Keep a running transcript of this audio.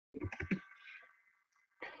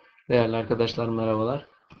Değerli arkadaşlar merhabalar.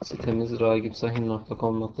 Sitemiz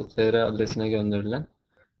ragipsahil.com.tr adresine gönderilen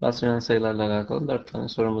rasyonel sayılarla alakalı 4 tane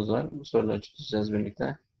sorumuz var. Bu soruları çözeceğiz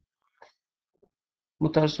birlikte.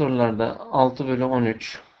 Bu tarz sorularda 6 bölü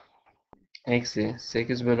 13 eksi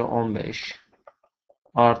 8 bölü 15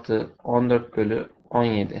 artı 14 bölü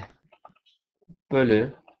 17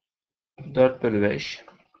 bölü 4 bölü 5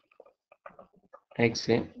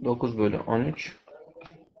 eksi 9 bölü 13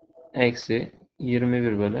 eksi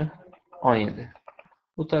 21 bölü 17.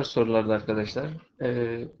 Bu tarz sorularda arkadaşlar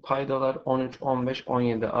paydalar 13, 15,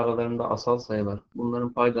 17 aralarında asal sayılar.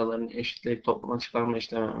 Bunların paydalarını eşitleyip toplama çıkarma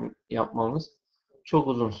işlemi yapmamız çok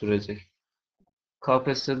uzun sürecek.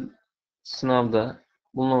 KPSS sınavda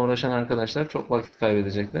bununla uğraşan arkadaşlar çok vakit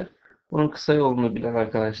kaybedecekler. Bunun kısa yolunu bilen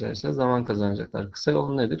arkadaşlar ise zaman kazanacaklar. Kısa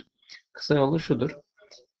yolu nedir? Kısa yolu şudur.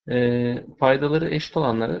 Paydaları eşit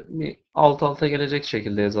olanları bir alt alta gelecek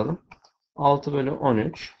şekilde yazalım. 6 bölü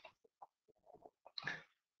 13.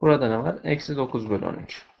 Burada ne var? Eksi 9 bölü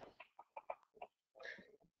 13.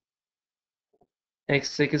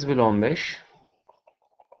 Eksi 8 bölü 15.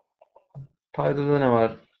 Paydada ne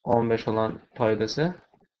var? 15 olan paydası.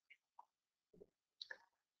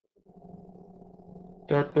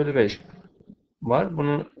 4 bölü 5 var.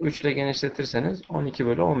 Bunu 3 ile genişletirseniz 12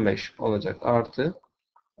 bölü 15 olacak. Artı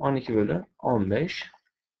 12 bölü 15.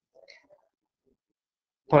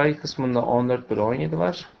 Pay kısmında 14 bölü 17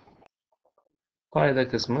 var. Payda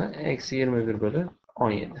kısmı eksi 21 bölü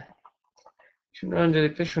 17. Şimdi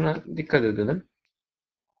öncelikle şuna dikkat edelim.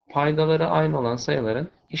 Paydaları aynı olan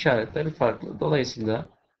sayıların işaretleri farklı. Dolayısıyla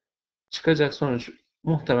çıkacak sonuç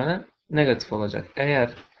muhtemelen negatif olacak.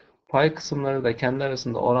 Eğer pay kısımları da kendi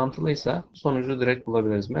arasında orantılıysa sonucu direkt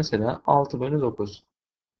bulabiliriz. Mesela 6 bölü 9.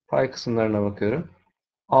 Pay kısımlarına bakıyorum.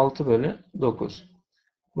 6 bölü 9.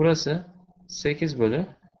 Burası 8 bölü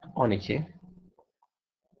 12.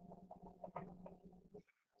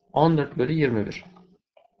 14 bölü 21.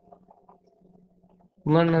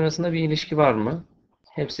 Bunların arasında bir ilişki var mı?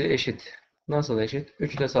 Hepsi eşit. Nasıl eşit?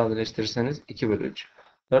 3 ile sadeleştirirseniz 2 bölü 3.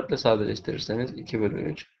 4 ile sadeleştirirseniz 2 bölü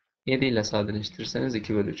 3. 7 ile sadeleştirirseniz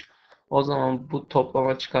 2 bölü 3. O zaman bu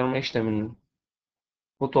toplama çıkarma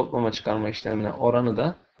işlemine oranı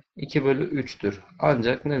da 2 bölü 3'tür.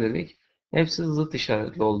 Ancak ne dedik? Hepsi zıt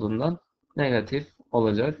işaretli olduğundan negatif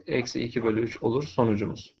olacak. Eksi 2 bölü 3 olur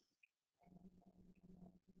sonucumuz.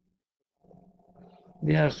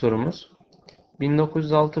 Diğer sorumuz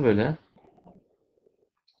 1906 bölü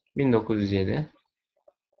 1907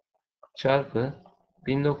 çarpı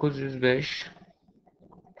 1905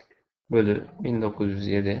 bölü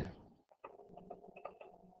 1907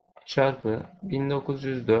 çarpı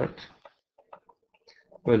 1904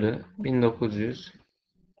 bölü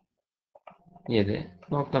 1907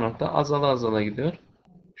 nokta nokta azala azala gidiyor.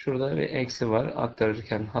 Şurada bir eksi var.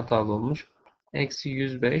 Aktarırken hatalı olmuş. Eksi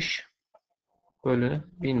 105 bölü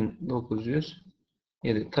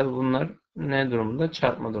 1907. Tabi bunlar ne durumunda?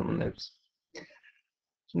 Çarpma durumunda hepsi.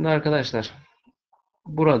 Şimdi arkadaşlar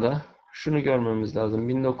burada şunu görmemiz lazım.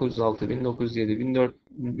 1906, 1907,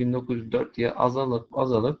 1904 diye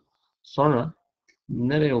azalıp sonra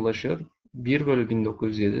nereye ulaşıyor? 1 bölü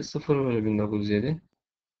 1907, 0 bölü 1907,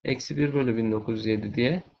 eksi 1 bölü 1907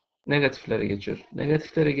 diye negatiflere geçiyor.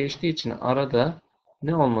 Negatiflere geçtiği için arada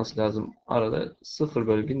ne olması lazım? Arada 0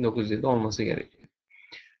 bölü 1907 olması gerekiyor.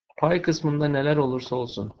 Pay kısmında neler olursa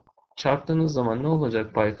olsun çarptığınız zaman ne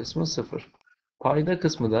olacak pay kısmı? 0. Payda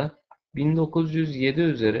kısmı da 1907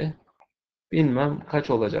 üzeri bilmem kaç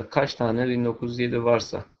olacak. Kaç tane 1907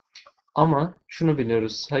 varsa. Ama şunu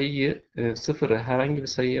biliyoruz. Sayıyı sıfırı herhangi bir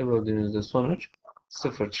sayıya böldüğünüzde sonuç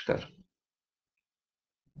 0 çıkar.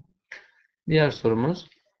 Diğer sorumuz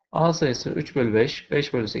A sayısı 3 bölü 5,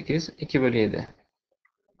 5 bölü 8, 2 bölü 7.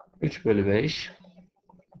 3 bölü 5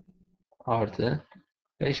 artı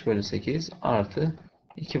 5 bölü 8 artı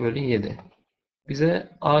 2 bölü 7. Bize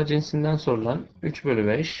A cinsinden sorulan 3 bölü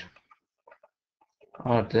 5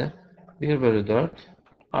 artı 1 bölü 4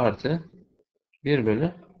 artı 1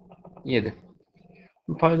 bölü 7.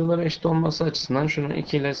 Paydaları eşit olması açısından şunu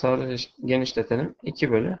 2 ile genişletelim.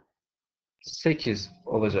 2 bölü 8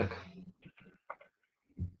 olacak.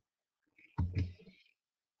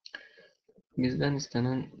 Bizden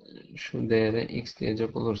istenen şu değere x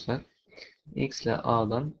diyecek olursak x ile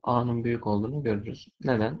a'dan a'nın büyük olduğunu görürüz.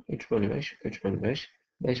 Neden? 3 bölü 5, 3 bölü 5,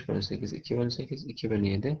 5 bölü 8, 2 bölü 8, 2 bölü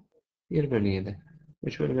 7, 1 bölü 7.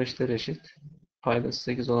 3 bölü 5'ler eşit. Paydası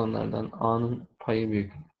 8 olanlardan a'nın payı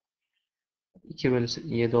büyük. 2 bölü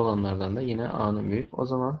 7 olanlardan da yine a'nın büyük. O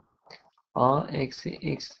zaman a eksi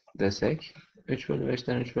x desek 3 bölü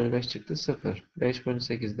 5'ten 3 bölü 5 çıktı 0. 5 bölü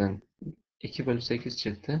 8'den 2 bölü 8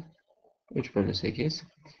 çıktı 3 bölü 8.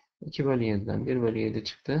 2 bölü 7'den 1 bölü 7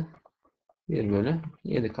 çıktı. 1 bölü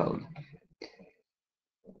 7 kaldı.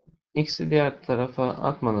 X'i diğer tarafa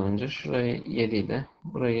atmadan önce şurayı 7 ile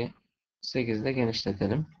burayı 8 ile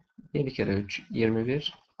genişletelim. 7 kere 3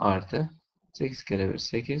 21 artı 8 kere 1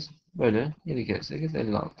 8 bölü 7 kere 8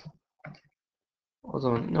 56. O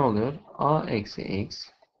zaman ne oluyor? A eksi X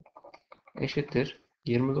eşittir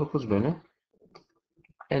 29 bölü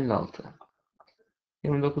 56.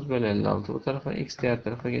 29 bölü 56 bu tarafa, X diğer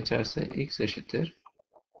tarafa geçerse X eşittir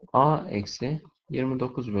A eksi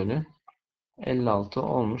 29 bölü 56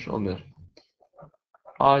 olmuş oluyor.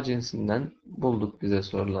 A cinsinden bulduk bize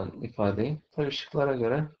sorulan ifadeyi. Tabii şıklara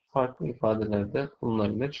göre farklı ifadeler de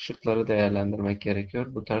bulunabilir. Şıkları değerlendirmek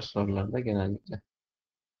gerekiyor bu tarz sorularda genellikle.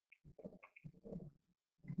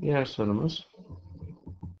 Diğer sorumuz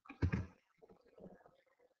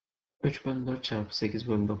 3 bölü 4 çarpı 8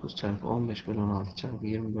 bölü 9 çarpı 15 bölü 16 çarpı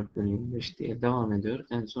 24 bölü 25 diye devam ediyor.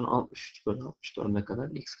 En son 63 bölü 64'e kadar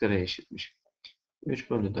x kare eşitmiş. 3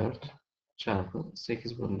 bölü 4 çarpı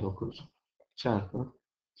 8 bölü 9 çarpı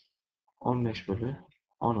 15 bölü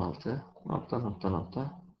 16 nokta nokta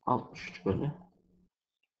nokta 63 bölü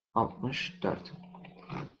 64.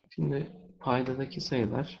 Şimdi paydadaki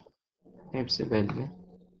sayılar hepsi belli.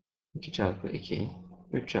 2 çarpı 2,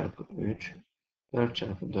 3 çarpı 3, 4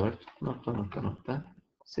 çarpı 4 nokta nokta nokta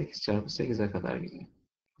 8 çarpı 8'e kadar gidiyor.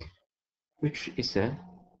 3 ise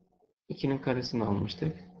 2'nin karesini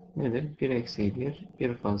almıştık. Nedir? 1 eksi 1,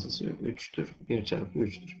 1 fazlası 3'tür. 1 çarpı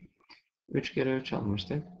 3'tür. 3 kere 3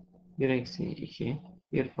 almıştık. 1 eksi 2,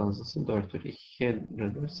 1 fazlası 4'tür. 2 kere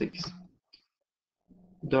 4 8.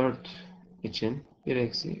 4 için 1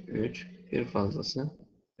 eksi 3, 1 fazlası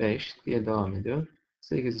 5 diye devam ediyor.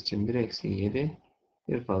 8 için 1 eksi 7,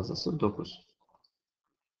 1 fazlası 9.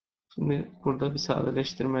 Şimdi burada bir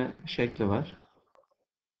sadeleştirme şekli var.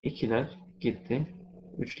 2'ler gitti,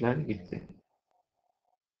 3'ler gitti.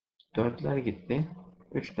 4'ler gitti,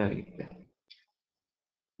 3'ler gitti.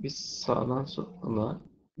 Biz sağdan sola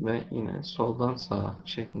ve yine soldan sağa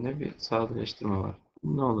şeklinde bir sadeleştirme var.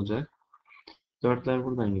 Ne olacak? 4'ler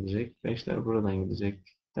buradan gidecek, 5'ler buradan gidecek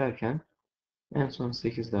derken en son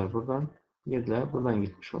 8'ler buradan, 7'ler buradan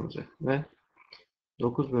gitmiş olacak. Ve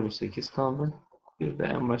 9 bölü 8 kaldı. Bir de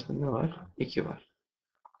en başta ne var? 2 var.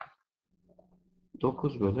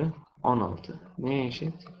 9 bölü 16. Neye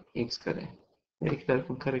eşit? X kare. Her iki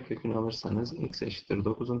tarafın karekökünü alırsanız x eşittir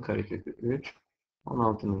 9'un karekökü 3,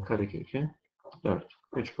 16'nın karekökü 4.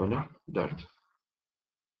 3 bölü 4.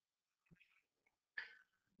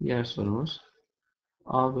 Diğer sorumuz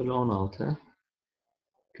a bölü 16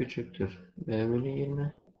 küçüktür b bölü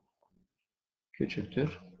 20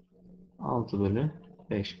 küçüktür 6 bölü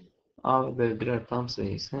 5. A ve B birer tam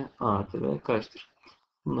sayı ise A artı B kaçtır?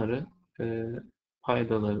 Bunları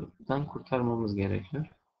paydalardan kurtarmamız gerekiyor.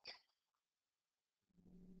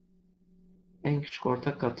 En küçük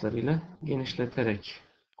ortak katlarıyla genişleterek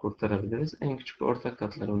kurtarabiliriz. En küçük ortak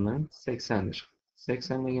katları bunların 80'dir.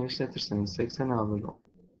 80 ile genişletirseniz 80A bölü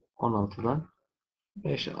 16'dan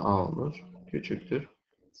 5A olur. Küçüktür.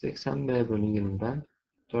 80B bölü 20'den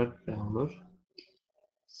 4B olur.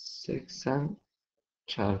 80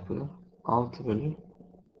 çarpı 6 bölü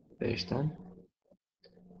 5'ten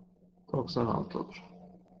 96 olur.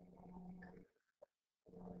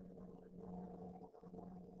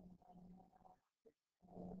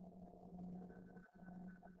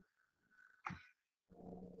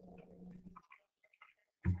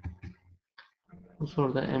 Bu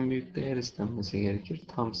soruda en büyük değer istenmesi gerekir.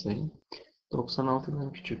 Tam sayı.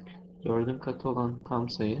 96'dan küçük 4'ün katı olan tam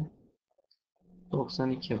sayı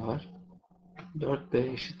 92 var.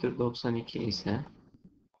 4B eşittir 92 ise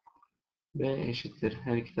B eşittir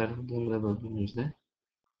her iki tarafı 4'e böldüğümüzde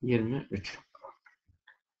 23.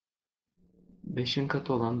 5'in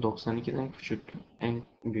katı olan 92'den küçük en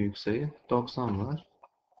büyük sayı 90 var.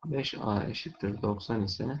 5A eşittir 90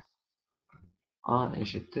 ise A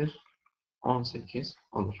eşittir 18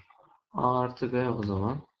 olur. A artı B o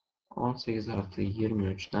zaman 18 artı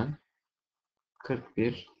 23'ten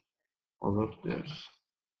 41 olur diyoruz.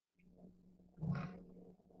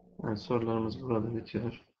 Evet, sorularımız burada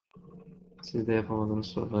bitiyor. Siz de yapamadığınız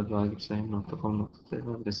soruları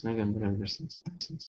ragipsayım.com.tr adresine gönderebilirsiniz.